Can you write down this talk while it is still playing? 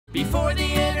Before the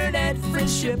internet,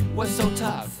 friendship was so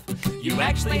tough. You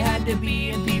actually had to be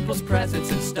in people's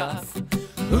presence and stuff.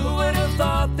 Who would have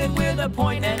thought that with a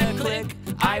point and a click,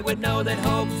 I would know that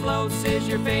Hope Floats is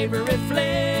your favorite flick?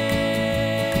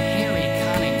 Harry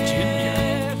Connick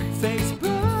Jr.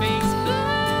 Facebook.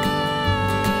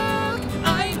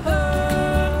 I'm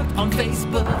hooked on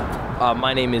Facebook.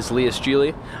 My name is Leas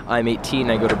Julie. I'm 18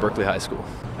 and I go to Berkeley High School.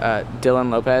 Dylan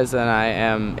Lopez, and I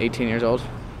am 18 years old.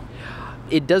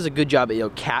 It does a good job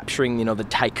at capturing the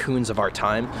tycoons of our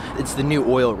time. It's the new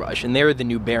oil rush, and they're the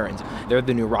new barons. They're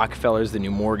the new Rockefellers, the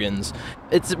new Morgans.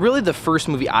 It's really the first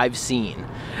movie I've seen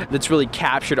that's really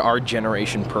captured our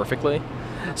generation perfectly.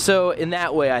 So in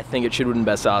that way, I think it should win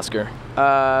Best Oscar.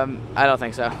 I don't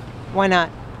think so. Why not?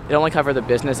 It only covered the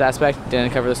business aspect,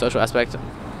 didn't cover the social aspect.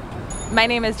 My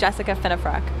name is Jessica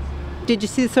Finnefrock. Did you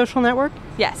see The Social Network?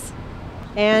 Yes.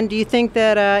 And do you think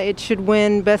that it should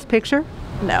win Best Picture?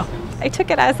 No. I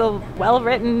took it as a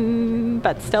well-written,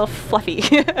 but still fluffy.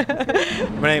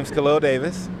 My name's Khalil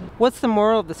Davis. What's the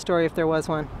moral of the story, if there was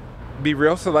one? Be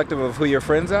real selective of who your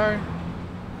friends are.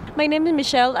 My name is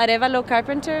Michelle Arevalo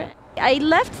Carpenter. I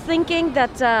left thinking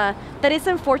that that it's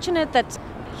unfortunate that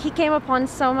he came upon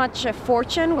so much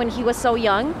fortune when he was so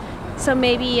young. So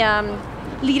maybe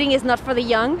leading is not for the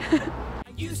young. I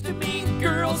used to meet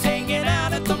girls hanging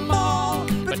out at the mall,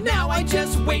 but now I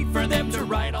just wait for them